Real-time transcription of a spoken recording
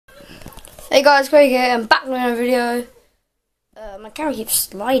Hey guys, Craig here. I'm back with another video. My camera keeps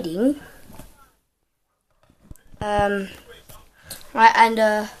sliding. Right,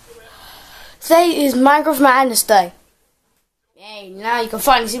 and today is Minecraft Madness Day. Hey, now you can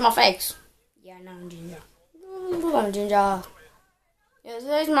finally see my face. Yeah, now I'm Ginger. I'm Ginger. Yeah,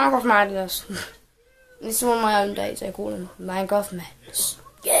 today's Minecraft Madness. This is one of my own days. I call them Minecraft Madness.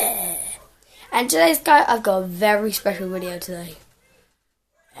 Yeah. And today's guy, I've got a very special video today.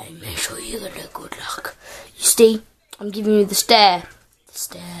 And make sure you got a good luck. You see, I'm giving you the stare. The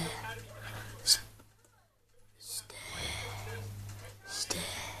stare.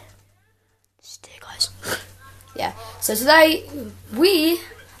 Stare, guys. Yeah, so today, we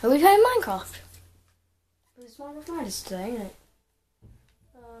are playing Minecraft. It's Minecraft Madness today, isn't it?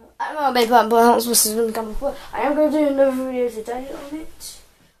 I don't know, maybe I'm supposed to come before. I am going to do another video today on it.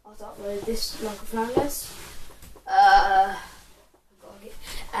 I'll upload this Minecraft Madness.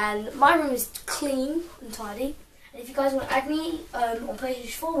 And my room is clean and tidy. And if you guys want to add me on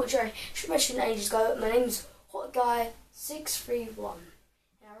PlayStation 4, which I should mention ages ago, my name is HawkGuy631.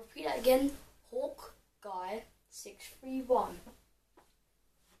 And I'll repeat that again, HawkGuy631.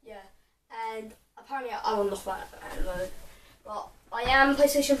 Yeah, and apparently I'm on the flat at the moment. But I am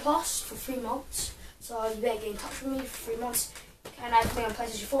PlayStation Plus for 3 months, so you better get in touch with me for 3 months. You can add me on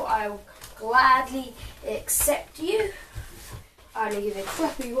PlayStation 4, I will gladly accept you. I don't give a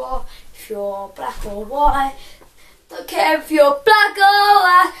crap who you are, if you're black or white. Don't care if you're black or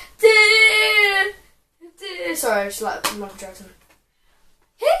white. Sorry, it's like Michael Jackson.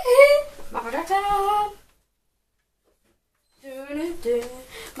 Michael Jackson.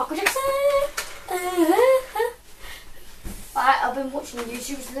 Michael Jackson. I've been watching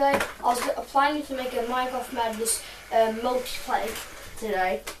YouTube today. I was planning to make a Minecraft Madness multiplayer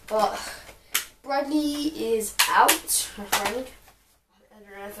today, but Bradley is out, my friend. I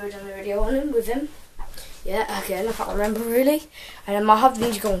don't know if I've done a video on him with him. Yeah, again, I can't remember really. And I might have the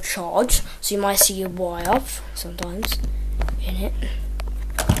video go on charge, so you might see a wire sometimes in it.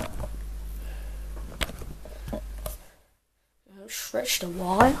 I'll stretch the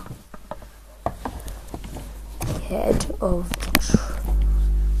wire. Head of the tree.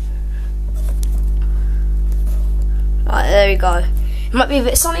 Right, there we go. It might be a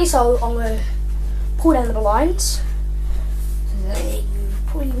bit sunny, so I'm going to pull down the blinds so that you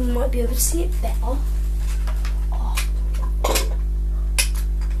probably might be able to see it better.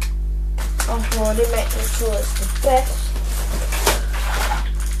 I've already made sure it's the best.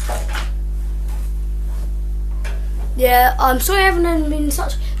 Yeah, I'm sorry I haven't been in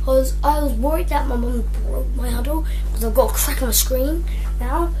touch because I was worried that my mum broke my huddle because I've got a crack on the screen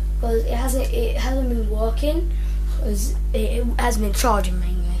now because it hasn't been working because it hasn't been charging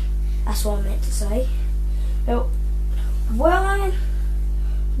mainly. That's what I meant to say. Now, while I've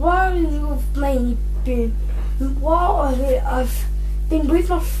been with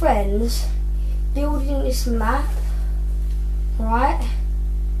my friends building this map, right?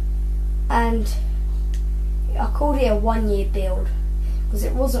 And I called it a 1 year build because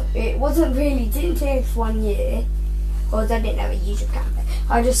it wasn't really, didn't take 1 year. Or I didn't have a YouTube camera.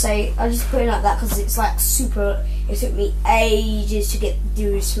 I just put it like that because it's like super. It took me ages to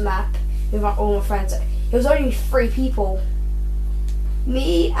do this map with all my friends. It was only 3 people.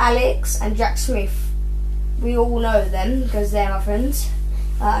 Me, Alex, and Jack Smith. We all know them because they're my friends.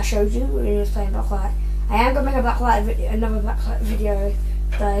 I showed you when we was playing Blacklight. I am gonna make a Blacklight video, another Blacklight video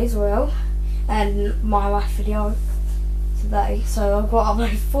today as well, and my life video today. So I've got to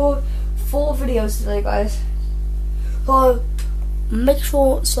upload four videos today, guys. So make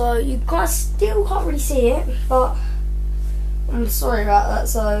sure, so you guys still can't really see it, but I'm sorry about that.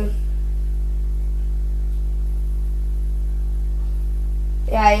 So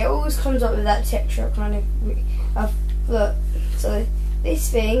yeah, it always comes up with that texture kind of look. So this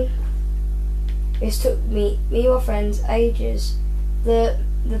thing, it took me and my friends ages. The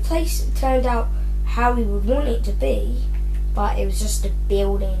place turned out how we would want it to be, but it was just a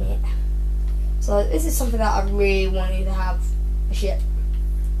building it. So this is something that I really wanted to have a ship.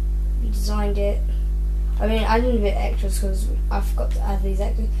 We designed it. I mean, I didn't do it extras because I forgot to add these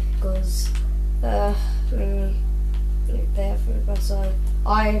extras because so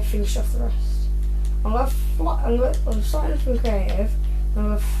I finished off the rest. I'm starting from creative. I'm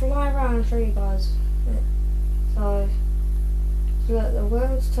gonna fly around and show you guys. So look, the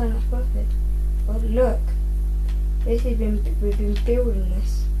world's turned out perfect. But look, we've been building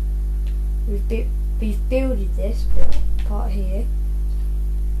this. We've builded this part here.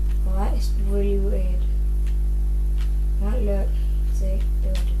 Right, it's really weird. Right, look, see,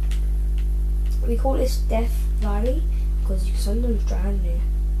 building. We call this Death Valley because you can sometimes drown here.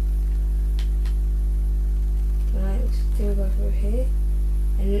 do go through here,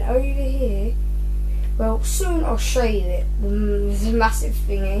 and then over here. Well, soon I'll show you it. There's a massive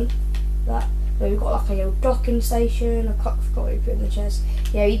thingy that we've got like a little docking station. I forgot what we put in the chest.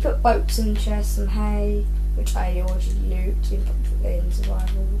 Yeah, you put boats in the chest, some hay, which I already looped in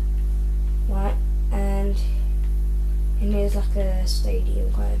survival, right? And here's like a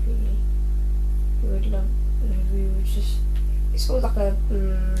stadium kind of thingy. We would love. We would just. It's called like a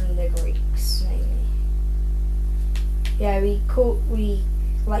the Greeks mainly. Yeah, we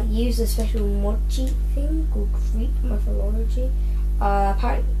like use a special mod cheat thing called Greek mythology.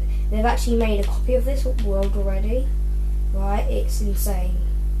 Apparently they've actually made a copy of this world already. Right, it's insane.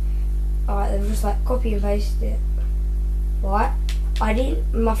 Alright, they've just like copy and pasted it. Right,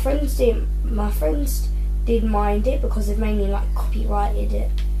 my friends did mind it because they've mainly like copyrighted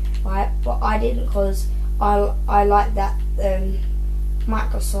it. Right, but I didn't because I like that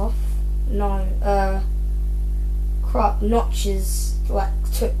Microsoft Notches like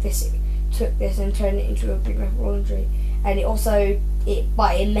took this and turned it into a Greek mythology, and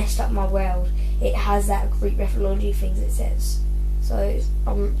but it messed up my world. It has that Greek mythology things it says, so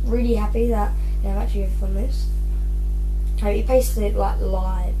I'm really happy that they've actually done this. He pasted it like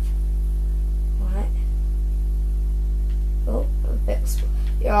live, right? Oh, a bit.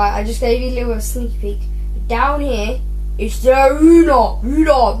 Alright, I just gave you a little sneak peek. Down here, it's the Runa.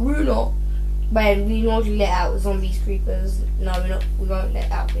 When we normally let out zombies, creepers. No, we won't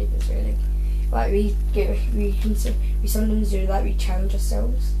let out creepers really. Like we sometimes do like we challenge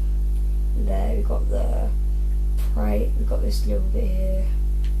ourselves. There we got the prey. We got this little bit here.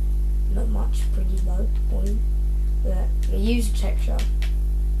 Not much, pretty low point. But we use the texture.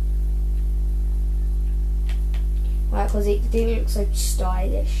 Right, because it didn't look so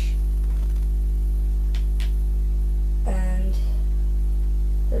stylish. And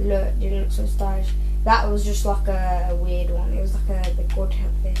the look didn't look so stylish. That was just like a weird one. It was like the God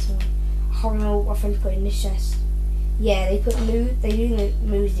help this one. I can't remember what my friend put in this chest. Yeah, they do the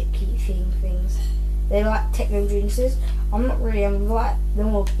music things. They like techno geniuses. I'm not really. I'm like the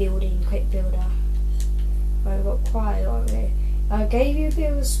more building, quick builder. But I've got quite a lot of it. I gave you a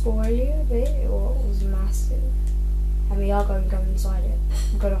bit of a spoiler, a bit. It was massive. And we are going to go inside it.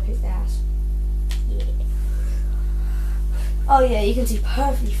 Go up his ass. Yeah. Oh yeah, you can see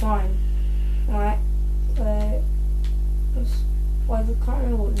perfectly fine. Alright. I can't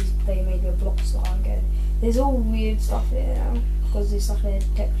remember what they made the blocks are again. There's all weird stuff here now because it's like a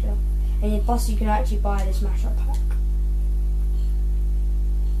texture. And plus you can actually buy this mashup pack.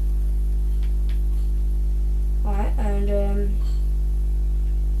 Alright, and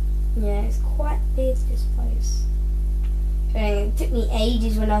yeah, it's quite big, this place. And it took me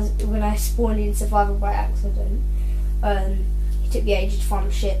ages when I spawned in survival by accident. It took me ages to farm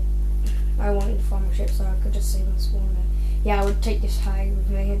a ship. I wanted to farm a ship so I could just save my spawner. Yeah, I would take this tag with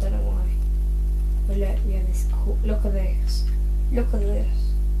me, I don't know why. But look, we have this cool, look at this. Look at this.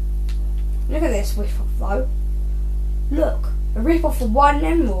 Look at this rip-off though. Look, a rip-off of one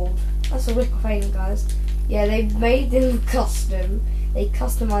emerald. That's a rip-off, ain't it, guys? Yeah, they made them custom. They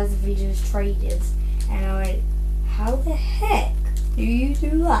customized the villagers traders. And I went, how the heck do you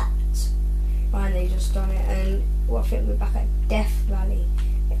do that? And they just done it, and well, I think we're back at Death Valley.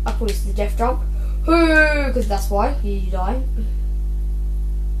 I call this the Death Jump, because that's why you die.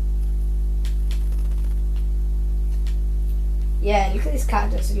 Yeah, look at this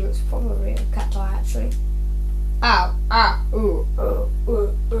cactus. It looks probably a cacti actually. Ow, ow, ooh,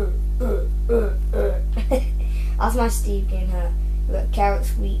 That's my Steve getting hurt. Look, carrot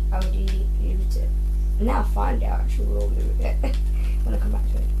sweet. I would use it. Now I find out actually we'll do it when I come back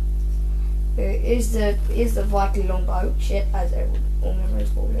to it. It is the Viking longbow ship, as all members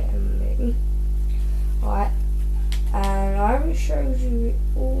call it. Alright, and I haven't showed you it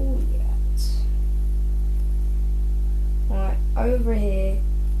all yet. Alright, over here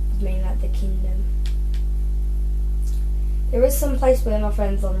is mainly like the kingdom. There is some place where my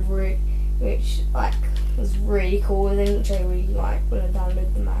friends on route, which like was really cool, and then which I really like when I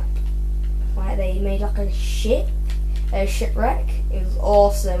download the map. Right, they made like a shipwreck. It was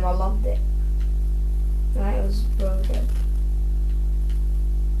awesome. I loved it. Right, it was really good.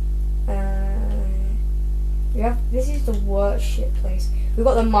 This is the worst ship place. We've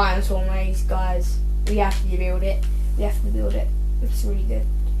got the Minotaur maze, guys. We have to build it. It's really good.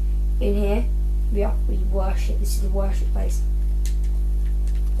 In here, we worship. This is the worship place.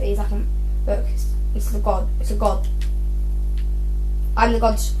 But he's like look, it's the god. It's a god. I'm the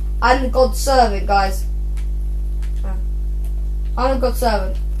god's servant, guys. I'm the god's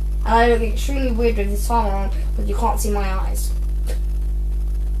servant. And I look extremely weird with this armor on, but you can't see my eyes.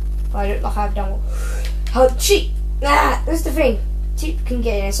 I look like I've done what? How cheap! That's the thing. Sheep can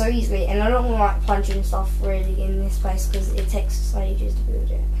get in there so easily, and I don't want to like punching stuff really in this place because it takes us ages to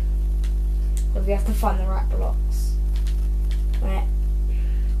build it. But we have to find the right blocks. Right.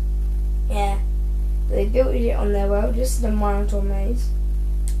 Yeah. They built it on their world, just the Minotaur maze.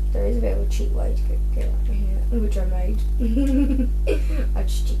 There is a bit of a cheap way to get up here, which I made. I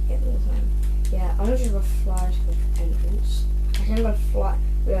just cheat it all the time. Yeah, I'm gonna just go fly to the entrance. I can go fly.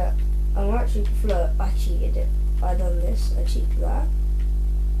 Yeah, I'm gonna actually float. I cheated it. I done this. I cheated that.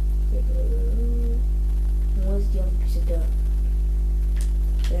 Where's the other piece of dirt?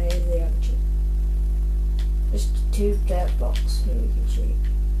 There is the other cheat. Just 2 dirt blocks and we can cheat.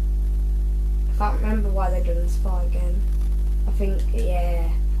 I can't remember why they done this far again. I think,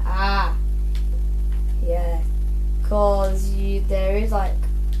 yeah. Yeah. Cause there is like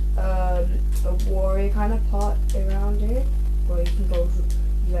a warrior kind of part around here where you can go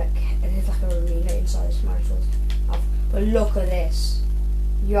like, and there's like a arena inside this Minotaur's house. But look at this.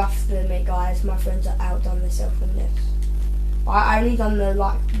 You have to admit, guys, my friends are outdone themselves from this. I only done the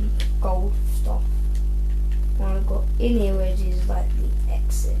like gold stuff. When I got in here, which is like the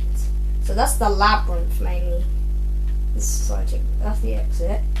exit. So that's the labyrinth mainly. This is like, that's the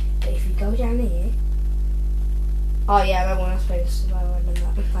exit. But if you go down here, oh yeah, I remember when I was playing this as well, I done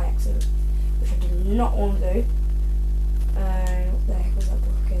that by accident, which I did not want to do. What the heck was that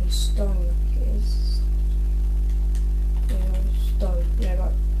block in? Stone, I think it is. Stone, yeah,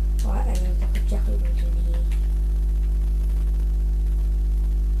 right, and there's like a jack-o'-lantern in here.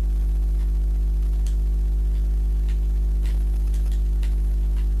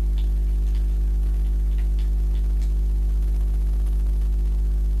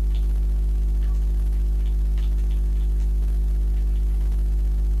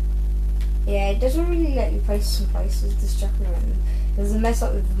 Yeah, it doesn't really let you place some places, this jack-o'-lantern. There's a mess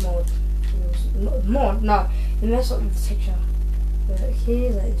up with the mod. No, the mess up with the texture. But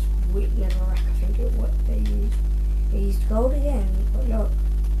here's like this weird netherrack, I think it what they used. They used gold again, but look.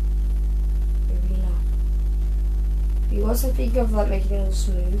 Maybe not. You wasn't thinking of like making it all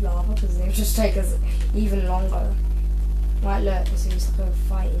smooth lava because they would just take us even longer. Right, look, this is like a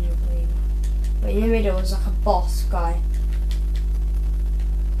fighting arena. But in the middle is like a boss guy.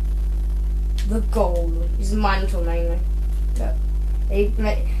 The gold is Minotaur mainly. Look.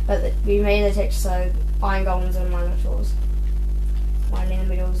 We made the texture so iron golems and Minotaurs. One in the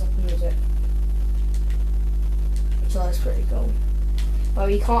middle is like music. So that's pretty cool.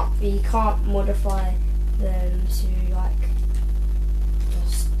 But you can't modify them to like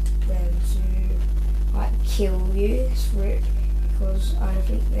just them to like kill you. It's weird because I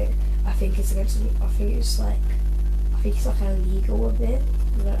think it's against I think it's like illegal a bit.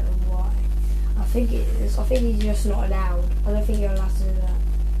 I don't know why. I think it is. I think it's just not allowed. I don't think you're allowed to do that.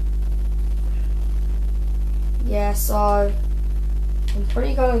 Yeah, so I'm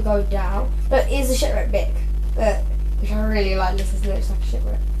pretty gonna go down. But is the shipwreck big? Which I really like. This looks like a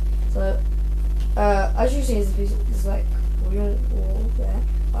shipwreck. So as you see, there's like wooden wall there.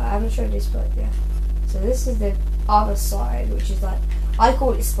 But I haven't showed this, but yeah. So this is the other side, which is like I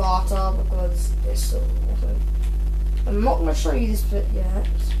call it Sparta because it's so awesome. I'm not gonna show you this bit yet.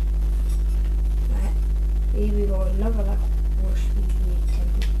 Here we got another like wash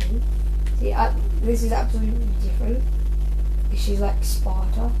temple thing. See, this is absolutely different. She's like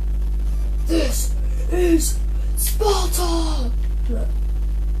Sparta. This is Sparta! Look.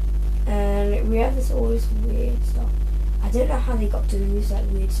 And we have all this weird stuff. I don't know how they got to do this like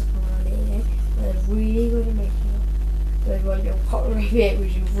weird stuff around it, you know? But they're really good at making it. There's one little pottery bit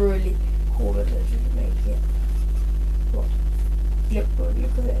which is really cool at it to make it. Look.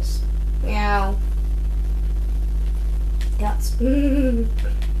 Look at this. Meow. That's no,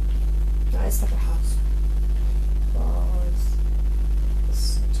 it's like a house.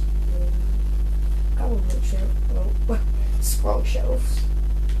 Scroll shelves.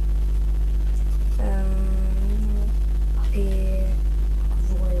 Up here,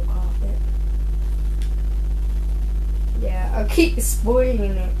 royal carpet. Yeah, I'll keep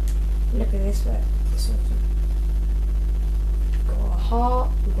spoiling it. Look at this bit. We've got a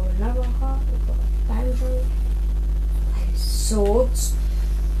heart. We've got another heart. We've got a banjo. Swords.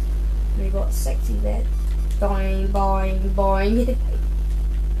 We got sexy bed. Boing, boing, boing.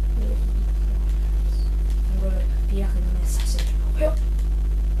 I'm gonna be like an assassin.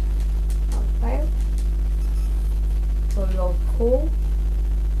 Okay. So we got pool.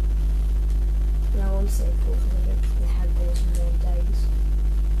 No, I want to say pool because I don't think they had balls in their days.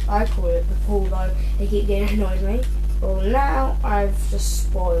 I call it the pool though. They keep getting annoyed me. Well, now I've just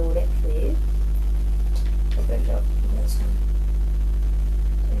spoiled it for you. Opened up.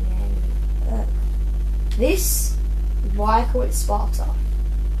 This Why I call it Sparta?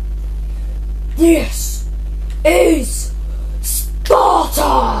 This is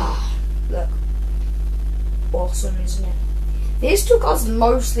Sparta! Look. Awesome, isn't it? This took us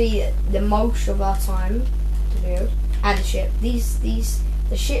mostly the most of our time to build. And the ship.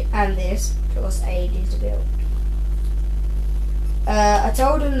 The ship and this took us ages to build. I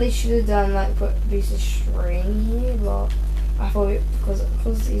told them they should have done like put a piece of string here, but I thought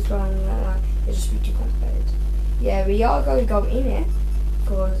because he's going like that, it'd just be too complicated. Yeah, we are going to go in it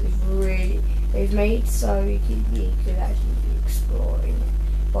because it's really they've made so you could actually be exploring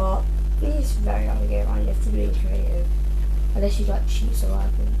it, but it's very hard to get around. You have to be creative, unless you like cheat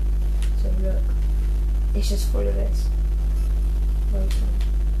surviving. So look, it's just full of this. Go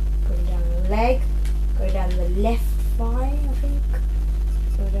down the leg, go down the left thigh, I think.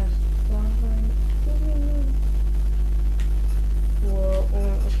 Go down the thigh.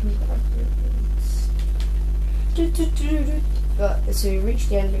 But so we reached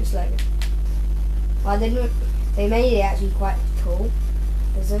the end of its leg. Well, they made it actually quite cool.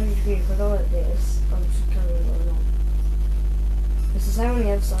 There's only if I go like this, I'm just carrying it on. It's the same on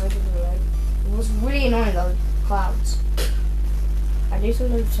the other side of the leg. It was really annoying though, clouds. I do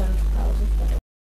sometimes turn to clouds if better.